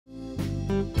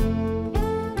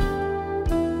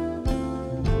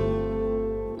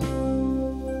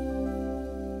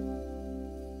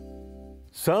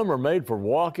Some are made for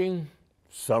walking,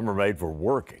 some are made for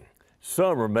working,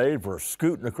 some are made for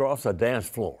scooting across a dance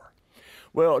floor.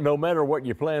 Well, no matter what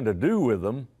you plan to do with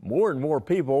them, more and more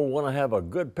people want to have a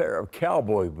good pair of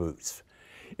cowboy boots.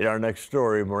 In our next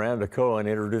story, Miranda Cohen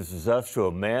introduces us to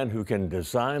a man who can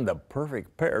design the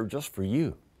perfect pair just for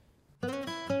you.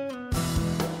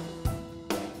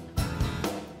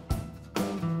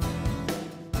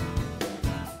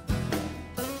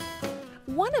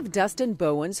 One of Dustin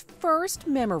Bowen's first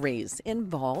memories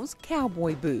involves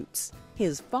cowboy boots,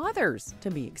 his father's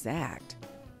to be exact.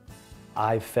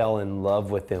 I fell in love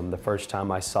with them the first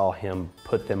time I saw him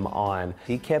put them on.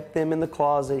 He kept them in the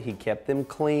closet, he kept them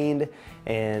cleaned,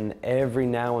 and every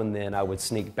now and then I would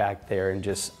sneak back there and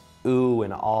just ooh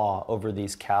and awe over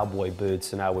these cowboy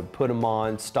boots, and I would put them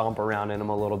on, stomp around in them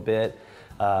a little bit,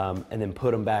 and then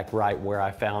put them back right where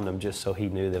I found them just so he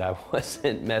knew that I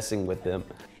wasn't messing with them.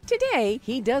 Today,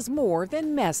 he does more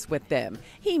than mess with them.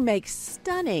 He makes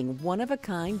stunning,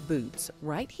 one-of-a-kind boots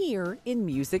right here in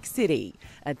Music City,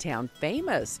 a town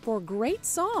famous for great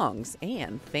songs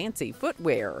and fancy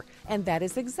footwear. And that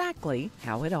is exactly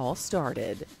how it all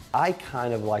started. I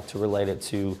kind of like to relate it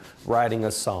to writing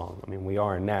a song. I mean, we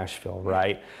are in Nashville,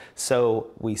 right?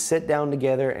 So we sit down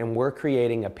together and we're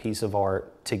creating a piece of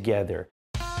art together.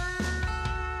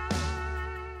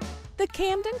 The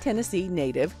Camden, Tennessee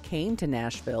native came to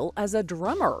Nashville as a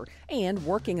drummer and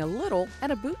working a little at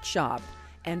a boot shop.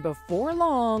 And before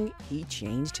long, he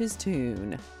changed his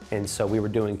tune. And so we were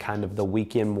doing kind of the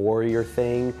weekend warrior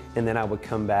thing, and then I would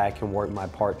come back and work my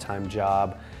part-time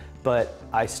job. But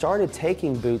I started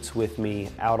taking boots with me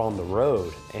out on the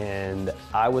road, and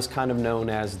I was kind of known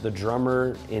as the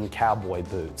drummer in cowboy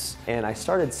boots. And I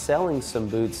started selling some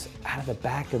boots out of the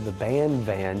back of the band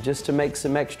van just to make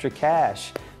some extra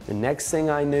cash. The next thing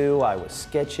I knew, I was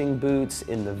sketching boots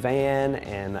in the van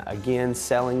and again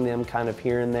selling them kind of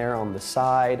here and there on the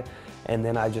side. And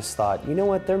then I just thought, you know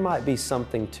what, there might be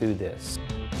something to this.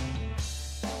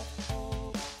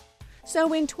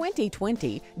 So in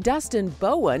 2020, Dustin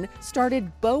Bowen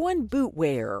started Bowen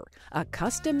Bootwear, a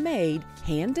custom-made,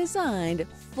 hand-designed,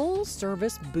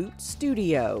 full-service boot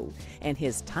studio. And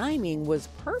his timing was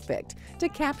perfect to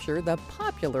capture the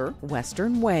popular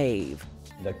Western wave.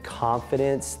 The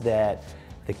confidence that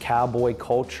the cowboy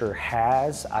culture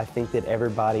has, I think that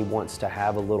everybody wants to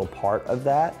have a little part of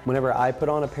that. Whenever I put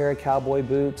on a pair of cowboy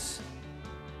boots,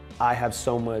 I have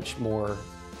so much more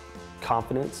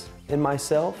confidence in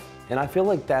myself, and I feel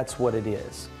like that's what it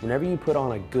is. Whenever you put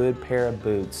on a good pair of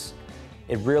boots,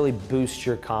 it really boosts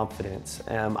your confidence.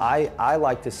 I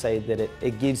like to say that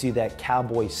it gives you that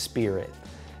cowboy spirit.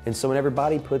 And so when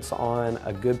everybody puts on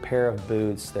a good pair of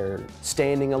boots, they're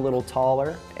standing a little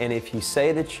taller. And if you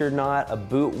say that you're not a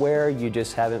boot wearer, you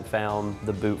just haven't found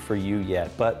the boot for you yet.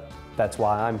 But that's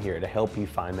why I'm here, to help you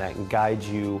find that and guide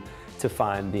you to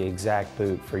find the exact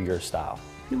boot for your style.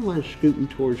 You mind scooting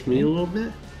towards me a little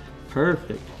bit?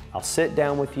 Perfect. I'll sit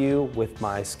down with you with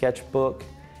my sketchbook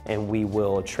and we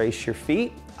will trace your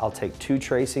feet. I'll take 2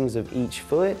 tracings of each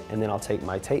foot, and then I'll take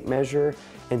my tape measure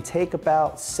and take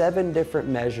about 7 different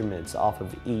measurements off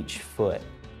of each foot.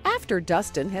 After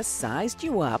Dustin has sized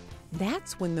you up,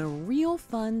 that's when the real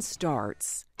fun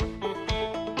starts.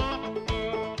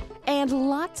 And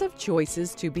lots of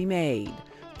choices to be made.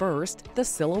 First, the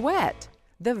silhouette,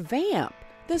 the vamp,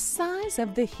 the size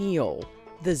of the heel,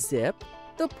 the zip,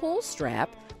 the pull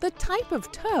strap, the type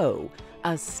of toe,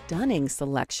 a stunning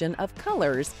selection of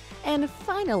colors, and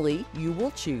finally, you will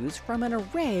choose from an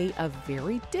array of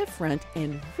very different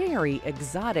and very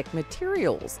exotic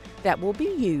materials that will be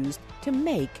used to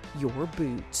make your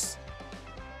boots.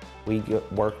 We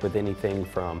work with anything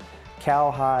from cow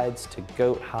hides to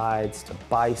goat hides to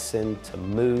bison to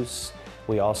moose.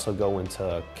 We also go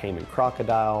into caiman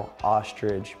crocodile,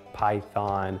 ostrich,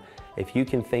 python. If you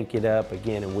can think it up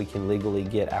again and we can legally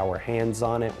get our hands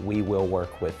on it, we will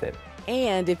work with it.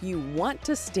 And if you want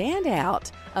to stand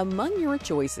out, among your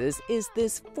choices is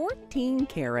this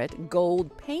 14-karat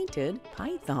gold-painted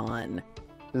python.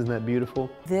 Isn't that beautiful?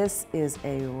 This is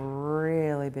a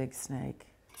really big snake.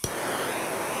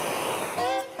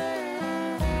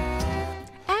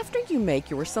 After you make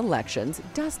your selections,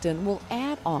 Dustin will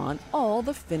add on all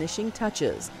the finishing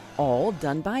touches, all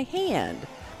done by hand.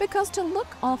 Because to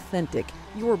look authentic,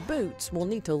 your boots will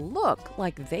need to look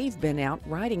like they've been out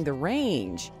riding the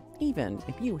range, even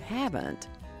if you haven't.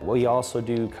 We also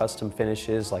do custom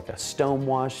finishes like a stone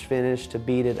wash finish to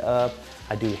beat it up.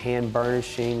 I do hand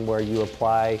burnishing where you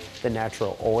apply the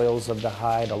natural oils of the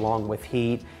hide along with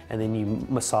heat, and then you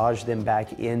massage them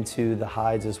back into the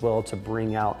hides as well to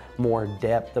bring out more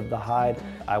depth of the hide.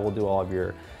 I will do all of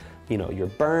your you know, your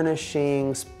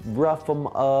burnishings, rough them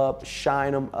up,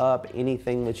 shine them up,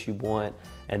 anything that you want.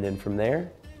 And then from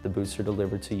there, the boots are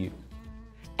delivered to you.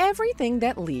 Everything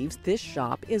that leaves this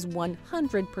shop is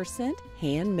 100%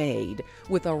 handmade,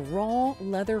 with a raw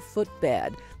leather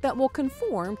footbed that will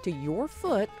conform to your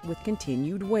foot with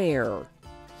continued wear.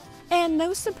 And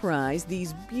no surprise,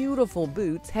 these beautiful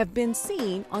boots have been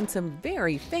seen on some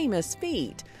very famous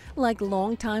feet, like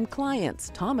longtime clients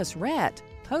Thomas Rhett,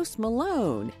 Post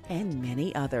Malone, and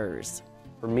many others.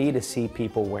 For me to see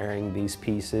people wearing these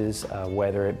pieces,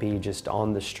 whether it be just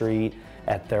on the street,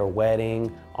 at their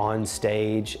wedding, on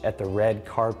stage, at the red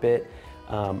carpet,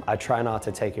 I try not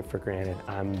to take it for granted.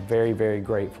 I'm very, very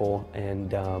grateful,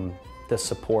 and the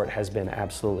support has been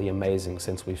absolutely amazing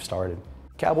since we've started.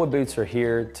 Cowboy boots are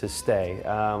here to stay.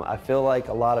 I feel like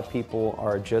a lot of people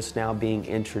are just now being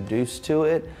introduced to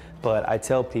it, but I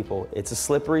tell people it's a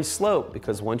slippery slope,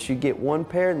 because once you get one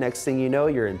pair, next thing you know,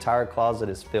 your entire closet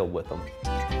is filled with them.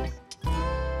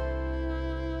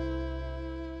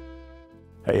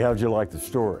 Hey, how'd you like the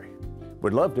story?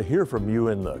 We'd love to hear from you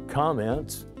in the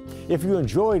comments. If you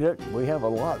enjoyed it, we have a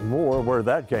lot more where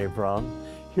that came from.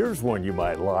 Here's one you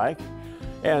might like.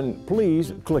 And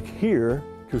please click here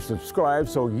to subscribe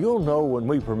so you'll know when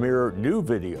we premiere new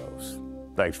videos.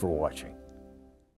 Thanks for watching.